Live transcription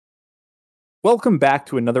Welcome back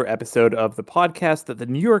to another episode of the podcast that the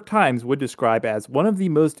New York Times would describe as one of the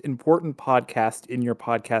most important podcasts in your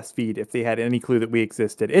podcast feed if they had any clue that we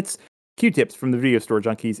existed. It's Q-Tips from the Videostore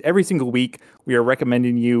Junkies. Every single week, we are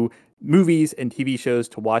recommending you movies and TV shows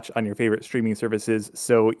to watch on your favorite streaming services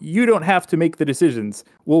so you don't have to make the decisions.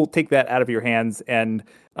 We'll take that out of your hands. And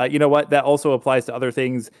you know what? That also applies to other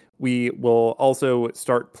things. We will also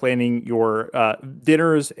start planning your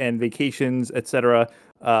dinners and vacations, etc.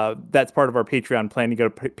 That's part of our Patreon plan. You go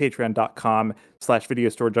to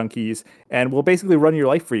patreon.com/Videostore Junkies, and we'll basically run your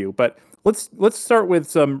life for you. But let's start with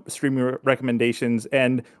some streaming recommendations.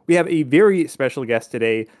 And we have a very special guest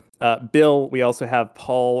today, Bill. We also have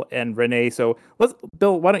Paul and Renee. So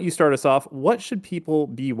Bill, why don't you start us off? What should people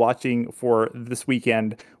be watching for this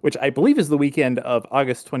weekend, which I believe is the weekend of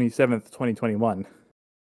August 27th, 2021?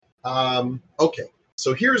 Okay,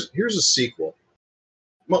 so here's a sequel.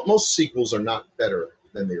 Most sequels are not better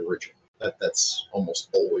than the original. That's almost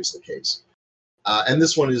always the case. And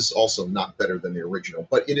this one is also not better than the original,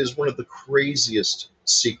 but it is one of the craziest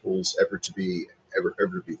sequels ever to be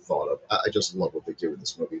thought of. I just love what they did with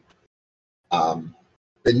this movie.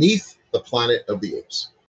 Beneath the Planet of the Apes.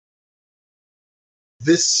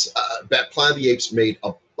 That Planet of the Apes made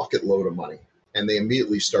a bucket load of money, and they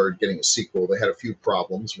immediately started getting a sequel. They had a few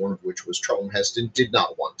problems, one of which was Charlton Heston did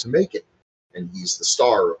not want to make it, and he's the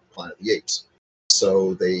star of Planet of the Apes.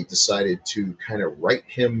 So they decided to kind of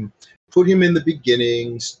put him in the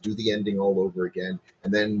beginnings, do the ending all over again,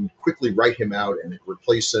 and then quickly write him out and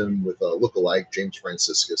replace him with a lookalike, James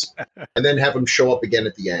Franciscus, and then have him show up again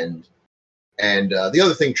at the end. And the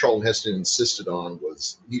other thing Charlton Heston insisted on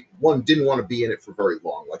was he didn't want to be in it for very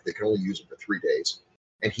long, like they could only use him for 3 days,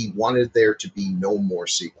 and he wanted there to be no more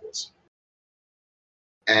sequels.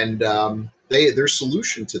 And their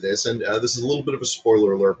solution to this, and this is a little bit of a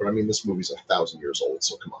spoiler alert, but I mean, this movie's 1,000 years old,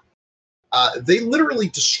 so come on. They literally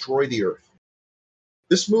destroy the Earth.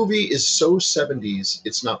 This movie is so 70s,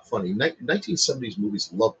 it's not funny. 1970s movies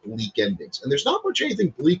love bleak endings, and there's not much anything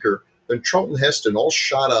bleaker than Charlton Heston all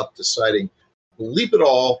shot up deciding, bleep it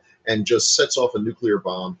all, and just sets off a nuclear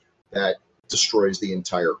bomb that destroys the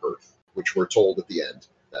entire Earth, which we're told at the end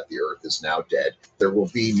that the Earth is now dead. There will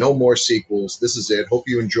be no more sequels. This is it. Hope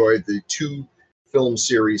you enjoyed the 2-film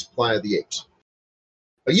series Planet of the Apes.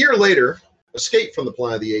 A year later, Escape from the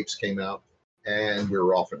Planet of the Apes came out, and we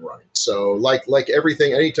were off and running. So like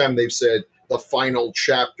everything, anytime they've said the final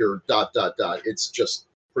chapter, ... it's just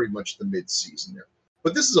pretty much the mid-season there.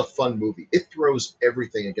 But this is a fun movie. It throws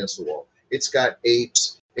everything against the wall. It's got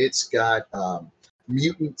apes. It's got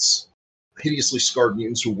mutants, hideously scarred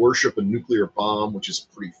mutants who worship a nuclear bomb, which is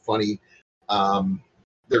pretty funny.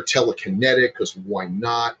 They're telekinetic, because why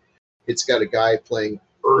not? It's got a guy playing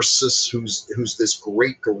Ursus, who's this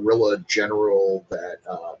great gorilla general that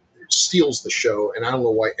steals the show, and I don't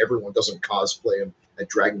know why everyone doesn't cosplay him at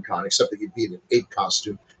Dragon Con, except that he'd be in an ape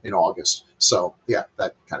costume in August. So yeah,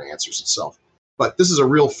 that kind of answers itself. But this is a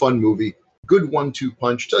real fun movie. Good 1-2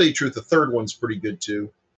 punch. Tell you the truth, the third one's pretty good too.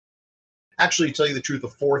 Actually, tell you the truth, the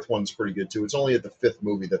fourth one's pretty good too. It's only at the fifth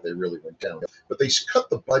movie that they really went down. But they cut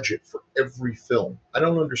the budget for every film. I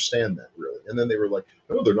don't understand that, really. And then they were like,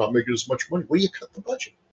 oh, they're not making as much money. Well, you cut the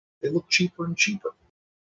budget. They look cheaper and cheaper.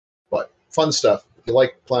 But fun stuff. If you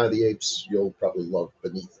like Planet of the Apes, you'll probably love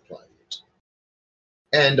Beneath the Planet of the Apes.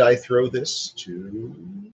 And I throw this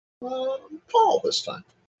to Paul this time.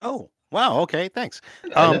 Oh, wow. Okay, thanks.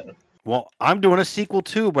 Well, I'm doing a sequel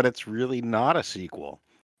too, but it's really not a sequel.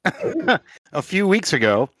 A few weeks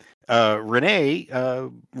ago, Renee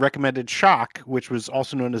recommended Shock, which was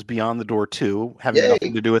also known as Beyond the Door 2, having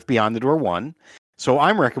nothing to do with Beyond the Door 1. So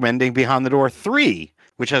I'm recommending Beyond the Door 3,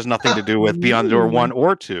 which has nothing to do with Beyond the Door 1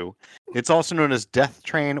 or 2. It's also known as Death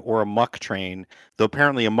Train or a Muck Train, though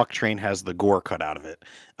apparently a Muck Train has the gore cut out of it.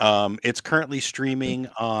 It's currently streaming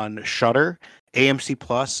on Shudder, AMC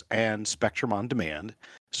Plus, and Spectrum On Demand.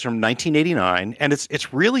 It's from 1989, and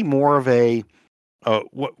it's really more of a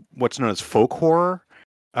what's known as folk horror.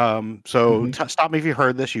 Stop me if you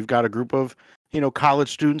heard this. You've got a group of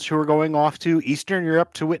college students who are going off to Eastern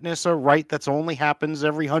Europe to witness a rite that's only happens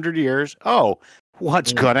every 100 years. Oh,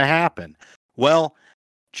 what's gonna happen? Well,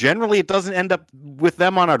 generally it doesn't end up with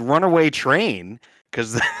them on a runaway train,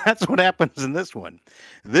 because that's what happens in this one.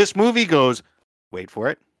 This movie goes, wait for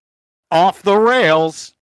it, off the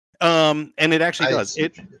rails. And it actually does.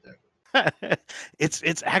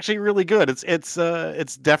 It's actually really good. It's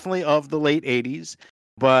definitely of the late 80s,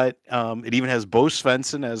 but it even has Bo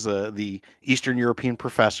Svensson as the Eastern European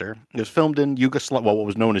professor. It was filmed in what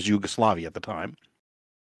was known as Yugoslavia at the time.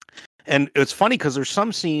 And it's funny because there's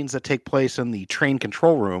some scenes that take place in the train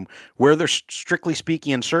control room where they're strictly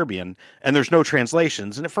speaking in Serbian and there's no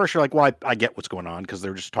translations. And at first you're like, well, I get what's going on because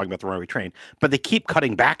they're just talking about the runaway train. But they keep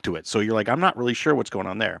cutting back to it. So you're like, I'm not really sure what's going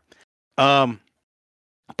on there.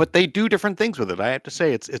 But they do different things with it. I have to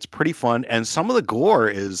say it's pretty fun. And some of the gore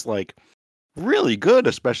is like really good,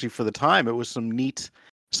 especially for the time. It was some neat,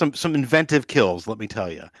 some inventive kills, let me tell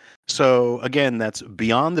you. So again, that's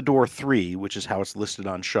Beyond the Door 3, which is how it's listed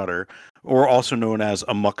on Shudder, or also known as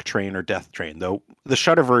A Muck Train or Death Train, though the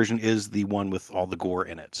Shudder version is the one with all the gore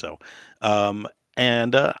in it. So,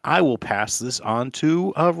 and I will pass this on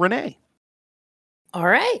to Renee. All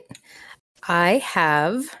right. I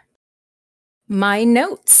have my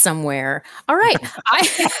notes somewhere. All right.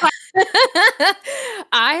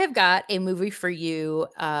 I have got a movie for you.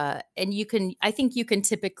 And I think you can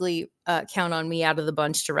typically count on me out of the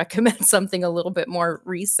bunch to recommend something a little bit more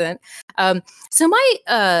recent. So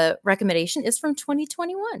my recommendation is from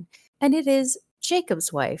 2021, and it is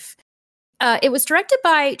Jacob's Wife. It was directed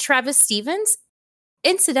by Travis Stevens,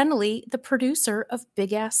 incidentally, the producer of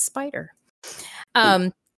Big Ass Spider.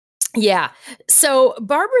 Yeah. So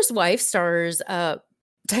Barbara's Wife stars, did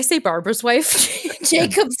I say Barbara's Wife?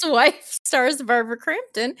 Jacob's Wife stars Barbara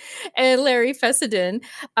Crampton and Larry Fessenden.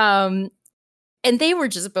 And they were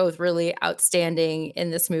just both really outstanding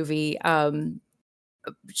in this movie. I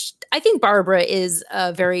think Barbara is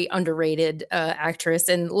a very underrated actress,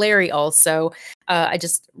 and Larry also. I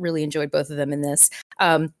just really enjoyed both of them in this.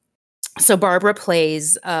 So Barbara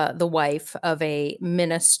plays the wife of a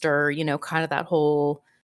minister, kind of that whole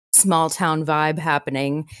small town vibe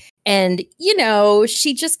happening. And,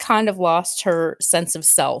 she just kind of lost her sense of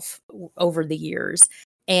self over the years.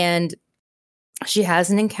 And she has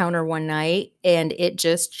an encounter one night, and it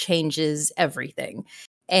just changes everything.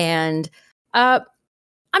 And I'm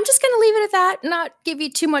just going to leave it at that, not give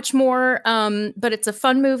you too much more. But it's a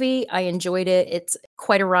fun movie. I enjoyed it. It's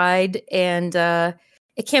quite a ride. And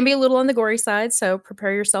it can be a little on the gory side, so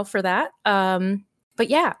prepare yourself for that. But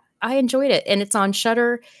yeah, I enjoyed it. And it's on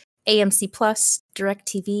Shudder, AMC Plus,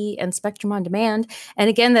 DirecTV, and Spectrum On Demand. And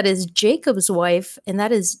again, that is Jacob's Wife, and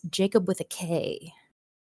that is Jacob with a K.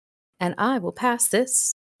 And I will pass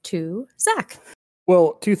this to Zach.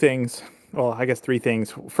 Well, two things. Well, I guess three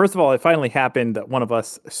things. First of all, it finally happened that one of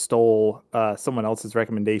us stole someone else's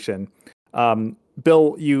recommendation.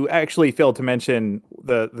 Bill, you actually failed to mention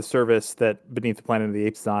the service that Beneath the Planet of the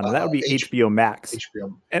Apes is on, and that would be HBO Max.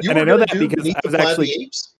 HBO. And I know that because I was actually...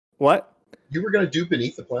 Apes? What? You were going to do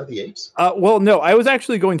Beneath the Planet of the Apes? Well, no, I was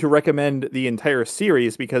actually going to recommend the entire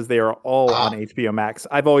series because they are all on HBO Max.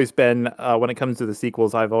 I've always been, when it comes to the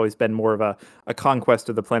sequels, I've always been more of a conquest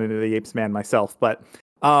of the Planet of the Apes man myself. But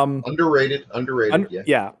underrated,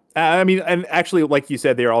 yeah. I mean, and actually, like you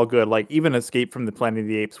said, they're all good. Like even Escape from the Planet of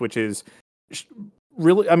the Apes, which is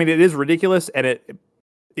really, I mean, it is ridiculous, and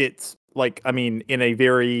it's like, I mean, in a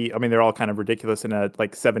very, I mean, they're all kind of ridiculous in a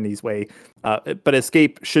like 70s way. But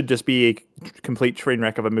Escape should just be a complete train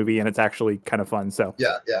wreck of a movie, and it's actually kind of fun. So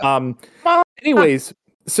yeah. Anyways,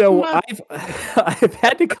 so I've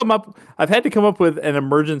had to come up with an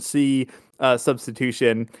emergency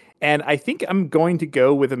substitution, and I think I'm going to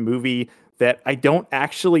go with a movie that I don't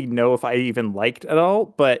actually know if I even liked at all,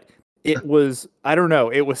 but it was, I don't know,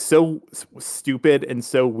 it was so stupid and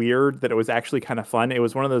so weird that it was actually kind of fun. It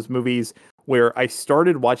was one of those movies where I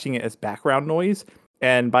started watching it as background noise,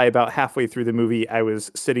 and by about halfway through the movie, I was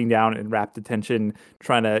sitting down in rapt attention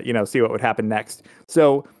trying to, see what would happen next.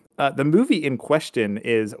 So the movie in question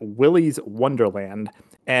is Willy's Wonderland.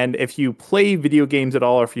 And if you play video games at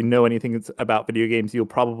all, or if you know anything about video games, you'll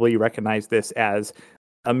probably recognize this as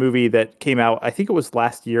a movie that came out, I think it was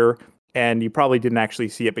last year, and you probably didn't actually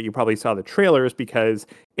see it, but you probably saw the trailers because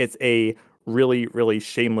it's a really, really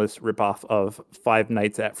shameless ripoff of Five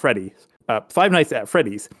Nights at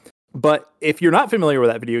Freddy's. But if you're not familiar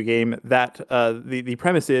with that video game, that the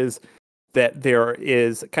premise is that there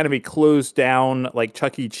is kind of a closed down, like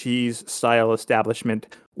Chuck E. Cheese style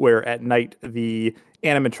establishment where at night the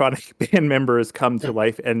animatronic band members come to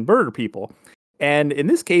life and murder people. And in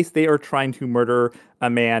this case, they are trying to murder a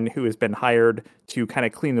man who has been hired to kind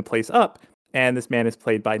of clean the place up. And this man is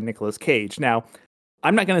played by Nicolas Cage. Now,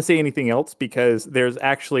 I'm not going to say anything else because there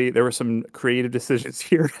were some creative decisions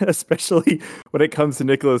here, especially when it comes to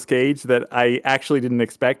Nicolas Cage, that I actually didn't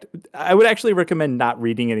expect. I would actually recommend not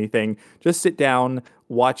reading anything. Just sit down,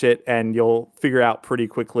 watch it, and you'll figure out pretty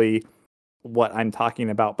quickly what I'm talking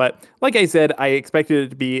about. But like I said, I expected it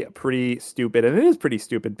to be pretty stupid, and it is pretty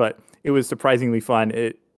stupid, but it was surprisingly fun.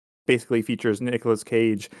 It basically features Nicolas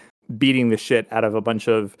Cage beating the shit out of a bunch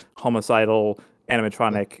of homicidal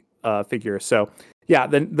animatronic figures. So Yeah,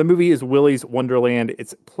 the movie is Willy's Wonderland.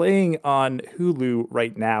 It's playing on Hulu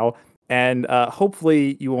right now, and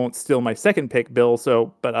hopefully you won't steal my second pick, Bill.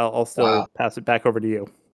 But I'll still pass it back over to you.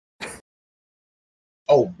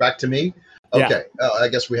 Oh, back to me? Yeah. Okay. I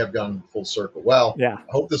guess we have gone full circle. Well, Yeah.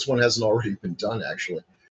 I hope this one hasn't already been done, actually.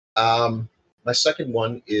 My second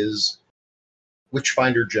one is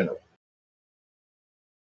Witchfinder General.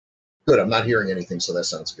 Good. I'm not hearing anything, so that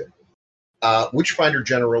sounds good. Witchfinder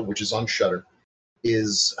General, which is on Shudder,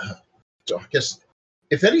 is, I guess,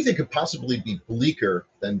 if anything could possibly be bleaker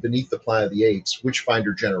than Beneath the Planet of the Apes,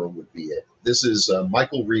 Witchfinder General would be it. This is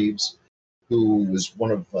Michael Reeves, who was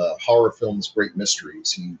one of horror film's great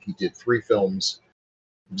mysteries. He did 3 films.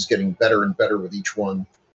 He was getting better and better with each one,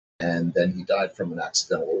 and then he died from an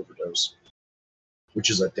accidental overdose, which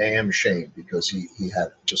is a damn shame because he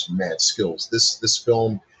had just mad skills. This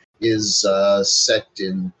film is set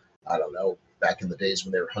in, I don't know, back in the days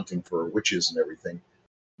when they were hunting for witches and everything.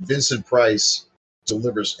 Vincent Price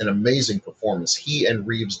delivers an amazing performance. He and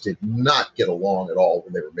Reeves did not get along at all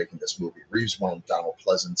when they were making this movie. Reeves wanted Donald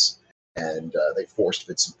Pleasance, and they forced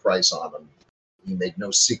Vincent Price on him. He made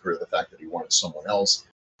no secret of the fact that he wanted someone else.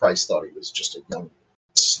 Price thought he was just a young,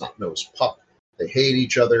 snot-nosed pup. They hate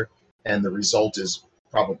each other, and the result is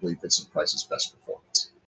probably Vincent Price's best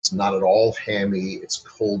performance. It's not at all hammy. It's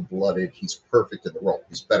cold-blooded. He's perfect in the role.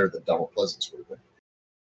 He's better than Donald Pleasance would have been.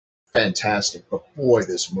 Fantastic, but boy,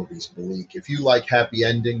 this movie's bleak. If you like happy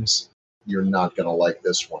endings, you're not going to like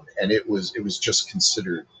this one. And it was just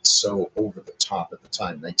considered so over the top at the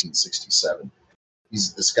time, 1967.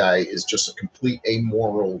 This guy is just a complete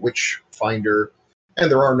amoral witch finder, and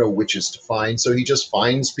there are no witches to find, so he just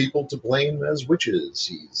finds people to blame as witches.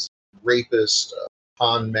 He's a rapist, a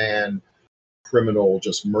con man, criminal,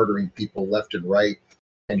 just murdering people left and right.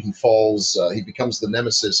 And he becomes the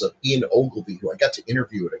nemesis of Ian Ogilvy, who I got to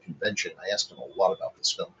interview at a convention. I asked him a lot about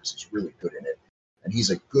this film because he's really good in it. And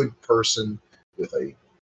he's a good person with a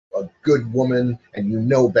good woman, and you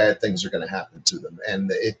know bad things are going to happen to them. And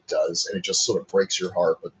it does, and it just sort of breaks your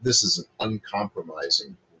heart. But this is an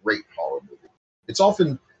uncompromising, great horror movie. It's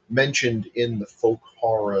often mentioned in the folk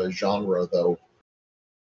horror genre, though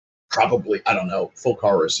probably, I don't know, folk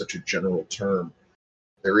horror is such a general term.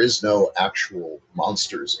 There is no actual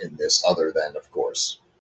monsters in this other than, of course,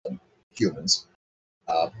 humans.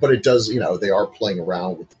 But it does, they are playing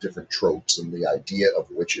around with the different tropes and the idea of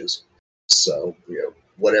witches. So,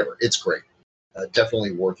 whatever. It's great.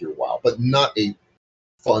 Definitely worth your while, but not a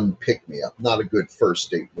fun pick-me-up. Not a good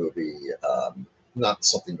first date movie. Not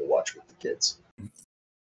something to watch with the kids.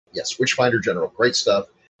 Yes, Witchfinder General. Great stuff.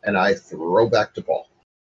 And I throw back to Paul.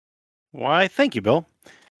 Why, thank you, Bill.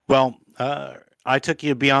 Well, I took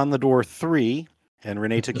you Beyond the Door 3, and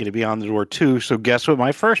Renee took you to Beyond the Door 2. So guess what my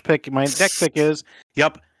next pick is?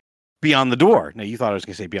 Yep, Beyond the Door. Now, you thought I was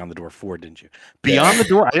going to say Beyond the Door 4, didn't you? Beyond the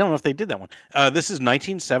Door. I don't know if they did that one. This is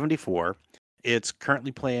 1974. It's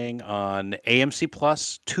currently playing on AMC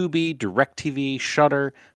Plus, Tubi, DirecTV,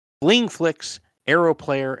 Shudder, Bling Flix,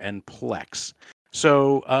 Aeroplayer, and Plex.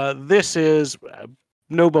 So this is,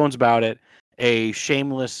 no bones about it, a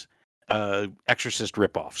shameless Exorcist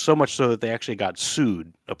ripoff, so much so that they actually got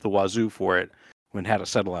sued up the wazoo for it when had to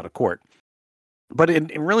settle out of court. But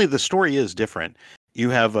really, the story is different. You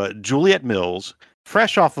have Juliet Mills,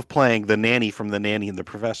 fresh off of playing the nanny from The Nanny and the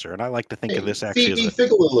Professor, and I like to think of this actually Phoebe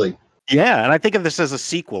Figley. Yeah, and I think of this as a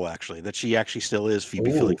sequel, actually, that she actually still is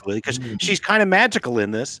Phoebe Figley, because she's kind of magical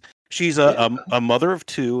in this. She's a mother of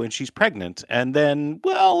 2, and she's pregnant. And then,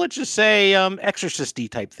 well, let's just say exorcist-y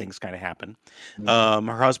type things kind of happen.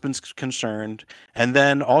 Her husband's concerned. And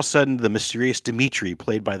then all of a sudden, the mysterious Dimitri,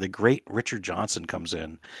 played by the great Richard Johnson, comes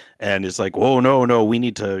in and is like, oh, no, we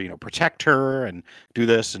need to protect her and do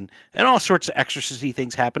this. And all sorts of exorcist-y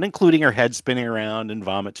things happen, including her head spinning around and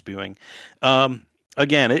vomit spewing.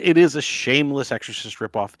 Again, it is a shameless Exorcist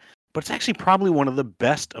ripoff, but it's actually probably one of the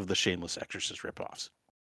best of the shameless Exorcist ripoffs.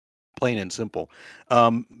 Plain and simple.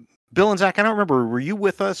 Bill and Zach, I don't remember. Were you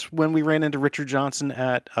with us when we ran into Richard Johnson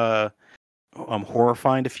at Horror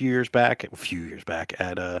Find a few years back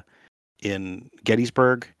at in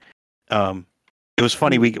Gettysburg? It was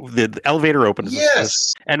funny. The elevator opened.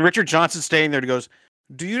 Yes. And Richard Johnson staying there. And he goes,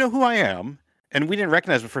 "Do you know who I am?" And we didn't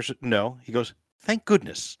recognize him at first. No. He goes, "Thank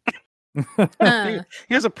goodness."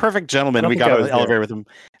 He was a perfect gentleman. We got on the elevator with him.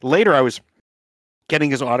 Later, I was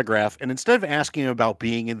getting his autograph, and instead of asking him about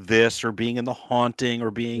being in this or being in The Haunting or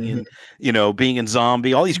being in being in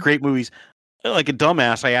Zombie, all these great movies, like a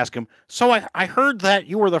dumbass, I asked him, so I heard that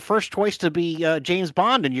you were the first choice to be James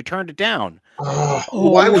Bond and you turned it down.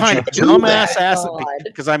 Why would you do dumbass that? ass?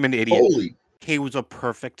 Because I'm an idiot. Holy. He was a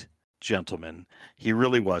perfect gentleman. He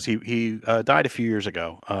really was. He died a few years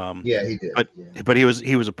ago. Yeah, he did. But he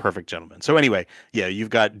was a perfect gentleman. So anyway, yeah, you've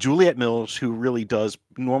got Juliette Mills, who really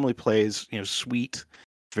normally plays sweet,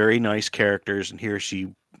 very nice characters, and here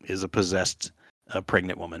she is a possessed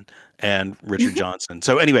pregnant woman, and Richard Johnson.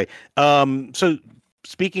 So anyway, so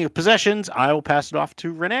speaking of possessions, I will pass it off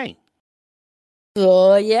to Renee.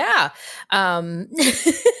 Oh yeah.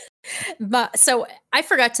 So I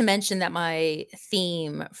forgot to mention that my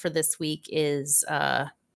theme for this week is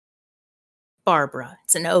Barbara.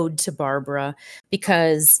 It's an ode to Barbara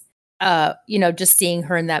because just seeing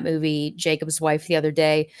her in that movie, Jacob's Wife, the other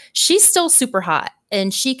day, she's still super hot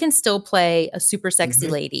and she can still play a super sexy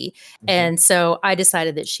lady. And so I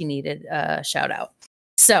decided that she needed a shout out.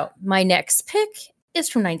 So my next pick is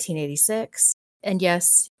from 1986. And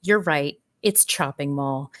yes, you're right. It's Chopping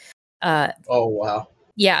Mall. Oh, wow.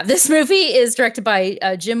 Yeah, this movie is directed by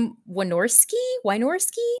Jim Wynorski.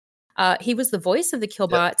 He was the voice of the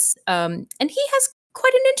Killbots, and he has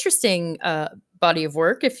quite an interesting body of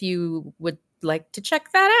work. If you would like to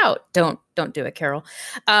check that out, don't do it, Carol.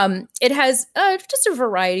 It has just a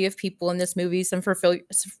variety of people in this movie, some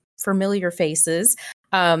familiar faces,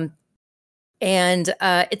 and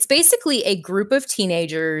it's basically a group of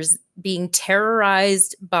teenagers being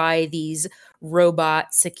terrorized by these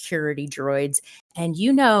robot security droids. And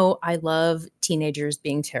I love teenagers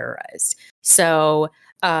being terrorized. So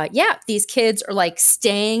these kids are like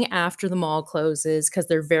staying after the mall closes because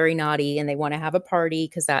they're very naughty and they want to have a party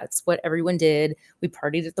because that's what everyone did. We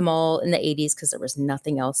partied at the mall in the 80s because there was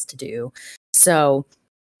nothing else to do. So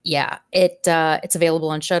yeah, it's available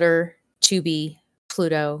on Shudder, Tubi,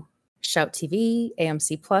 Pluto, Shout TV,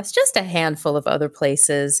 AMC Plus, just a handful of other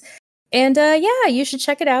places. And you should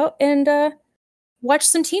check it out and watch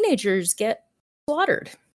some teenagers get slaughtered.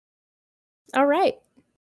 All right.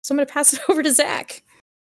 So I'm going to pass it over to Zach.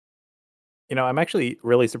 I'm actually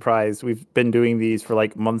really surprised. We've been doing these for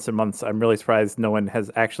like months and months. I'm really surprised no one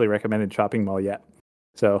has actually recommended Chopping Mall yet.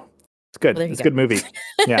 So it's good. Well, it's a good movie.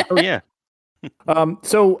 Yeah. Oh, yeah.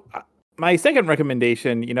 So my second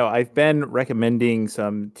recommendation, I've been recommending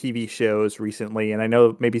some TV shows recently, and I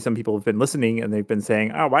know maybe some people have been listening and they've been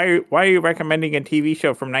saying, "Oh, why are you recommending a TV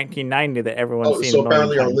show from 1990 that everyone's seen?" So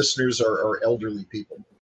apparently our listeners are elderly people.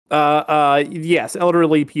 Yes,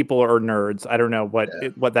 elderly people are nerds. I don't know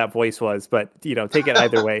what that voice was, but take it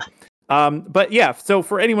either way. But yeah, so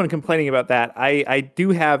for anyone complaining about that, I do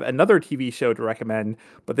have another TV show to recommend,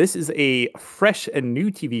 but this is a fresh and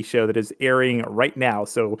new TV show that is airing right now,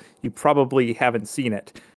 so you probably haven't seen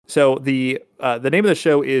it. So the name of the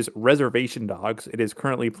show is Reservation Dogs. It is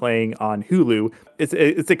currently playing on Hulu.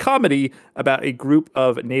 It's a comedy about a group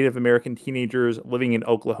of Native American teenagers living in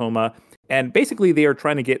Oklahoma, and basically they are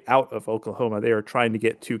trying to get out of Oklahoma. They are trying to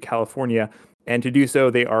get to California. And to do so,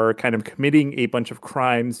 they are kind of committing a bunch of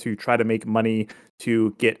crimes to try to make money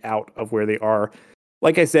to get out of where they are.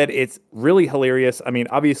 Like I said, it's really hilarious. I mean,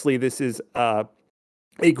 obviously, this is a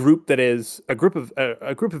group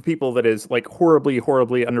of people that is like horribly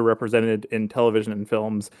underrepresented in television and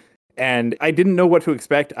films. And I didn't know what to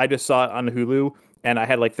expect. I just saw it on Hulu, and I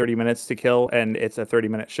had like 30 minutes to kill, and it's a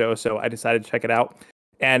 30-minute show, so I decided to check it out.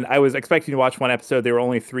 And I was expecting to watch one episode. There were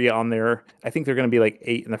only 3 on there. I think they're going to be like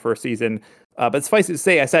 8 in the first season. But suffice it to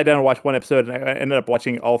say, I sat down and watched one episode, and I ended up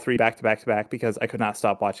watching all 3 back to back because I could not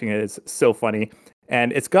stop watching it. It's so funny.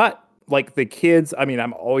 And it's got like the kids. I mean,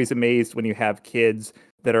 I'm always amazed when you have kids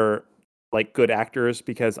that are like good actors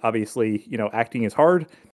because obviously, acting is hard.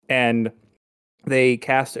 And they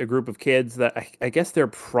cast a group of kids that I guess they're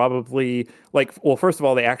probably like, well, first of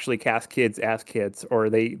all, they actually cast kids as kids,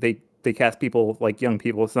 or they cast people like young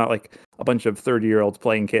people. It's not like a bunch of 30-year-olds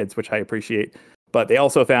playing kids, which I appreciate. But they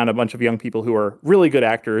also found a bunch of young people who are really good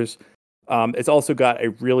actors. It's also got a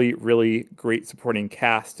really, really great supporting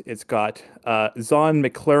cast. It's got Zahn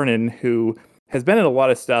McClarnon, who has been in a lot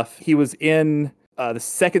of stuff. He was in the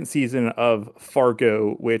second season of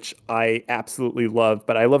Fargo, which I absolutely love.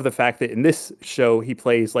 But I love the fact that in this show, he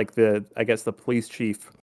plays like the police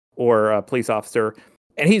chief or police officer.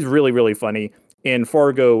 And he's really, really funny. In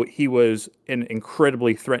Fargo, he was an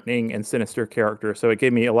incredibly threatening and sinister character, so it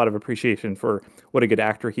gave me a lot of appreciation for what a good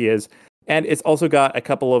actor he is. And it's also got a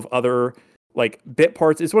couple of other like bit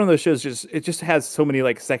parts. It's one of those shows it just has so many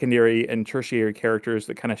like secondary and tertiary characters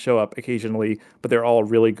that kind of show up occasionally, but they're all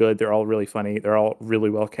really good. They're all really funny. They're all really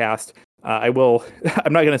well cast. I'm not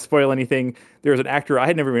going to spoil anything. There's an actor, I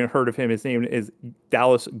had never even heard of him. His name is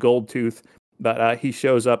Dallas Goldtooth. But he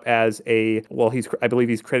shows up as I believe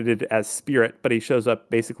he's credited as Spirit, but he shows up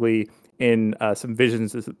basically in some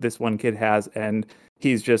visions this one kid has, and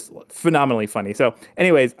he's just phenomenally funny. So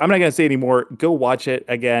anyways, I'm not going to say anymore. Go watch it.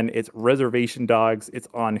 Again, it's Reservation Dogs. It's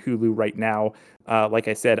on Hulu right now. Like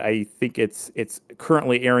I said, I think it's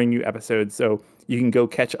currently airing new episodes, so you can go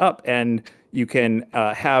catch up, and you can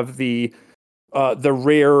have the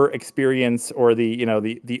rare experience, or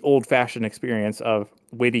the old fashioned experience of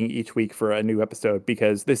waiting each week for a new episode,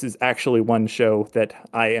 because this is actually one show that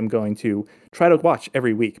I am going to try to watch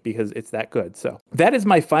every week because it's that good. So that is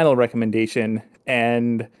my final recommendation,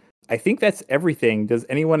 and I think that's everything. Does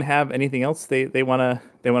anyone have anything else they want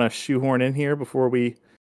to shoehorn in here before we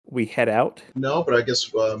head out? No, but I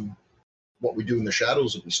guess what we do in the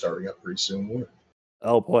shadows will be starting up pretty soon, won't it?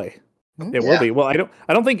 Oh boy. It will be. Well, I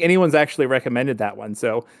don't think anyone's actually recommended that one,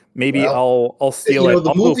 so maybe I'll steal it.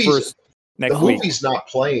 I'll go first next week. The movie's not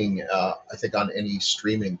playing, I think, on any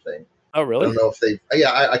streaming thing. Oh, really? I don't know if they.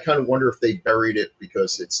 Yeah, I kind of wonder if they buried it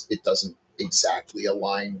because it doesn't exactly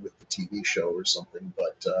align with the TV show or something.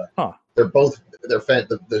 But they're both.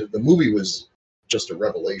 The movie was just a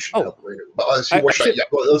revelation. Oh.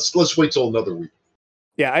 But let's wait till another week.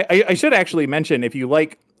 Yeah, I should actually mention, if you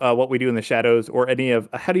like What We Do in the Shadows, or any of,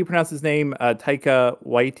 how do you pronounce his name? Taika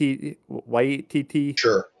Waititi?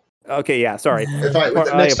 Sure. Okay, yeah, sorry. Next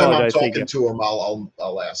time I'm talking to him,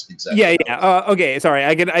 I'll ask exactly. Yeah. Okay, sorry.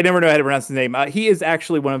 I never know how to pronounce his name. He is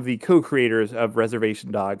actually one of the co-creators of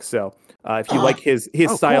Reservation Dogs. So if you like his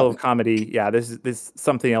style of comedy, this is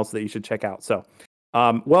something else that you should check out. So,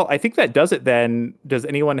 well, I think that does it then. Does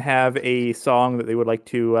anyone have a song that they would like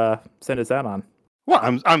to send us out on?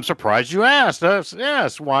 Well, I'm surprised you asked.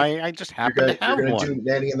 Yes, why? I just happen to have one. You're going to do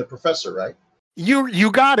Nanny and the Professor, right?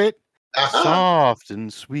 You got it. Uh-huh. Soft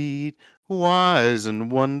and sweet, wise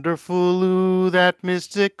and wonderful, ooh, that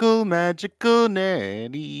mystical, magical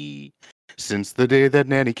Nanny. Since the day that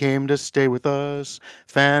Nanny came to stay with us,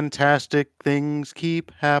 fantastic things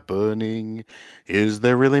keep happening. Is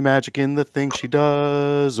there really magic in the things she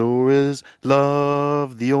does, or is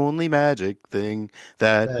love the only magic thing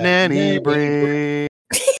that Nanny brings?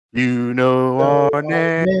 You know our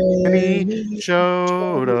Nanny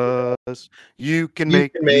showed us you can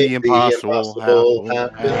make the impossible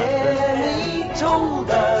happen. Nanny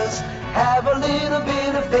told us, have a little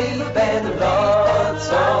bit of faith and lots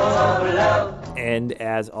of love. And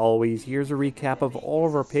as always, here's a recap of all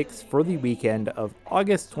of our picks for the weekend of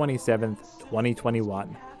August 27th,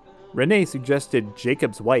 2021. Renee suggested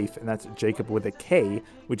Jacob's Wife, and that's Jacob with a K,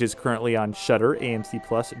 which is currently on Shudder, AMC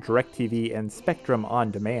Plus, DirecTV, and Spectrum On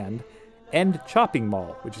Demand, and Chopping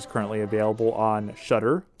Mall, which is currently available on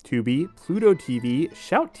Shudder, Tubi, Pluto TV,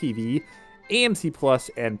 Shout TV, AMC Plus,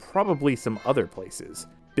 and probably some other places.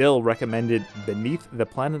 Bill recommended Beneath the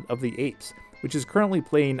Planet of the Apes, which is currently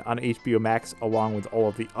playing on HBO Max along with all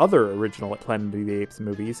of the other original Planet of the Apes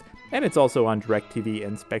movies, and it's also on DirecTV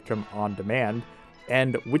and Spectrum On Demand,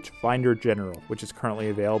 and Witchfinder General, which is currently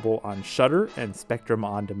available on Shudder and Spectrum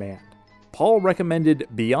On Demand. Paul recommended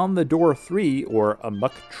Beyond the Door 3, or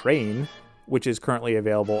Amok Train, which is currently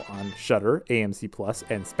available on Shudder, AMC Plus,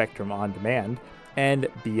 and Spectrum On Demand, and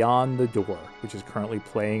Beyond the Door, which is currently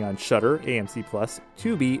playing on Shudder, AMC Plus,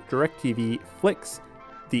 Tubi, DirecTV, Flix,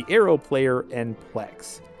 The Arrow Player, and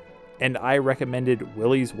Plex. And I recommended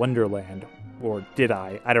Willy's Wonderland, or did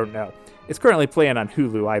I? I don't know. It's currently playing on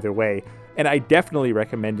Hulu either way, and I definitely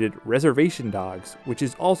recommended Reservation Dogs, which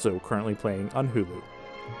is also currently playing on Hulu.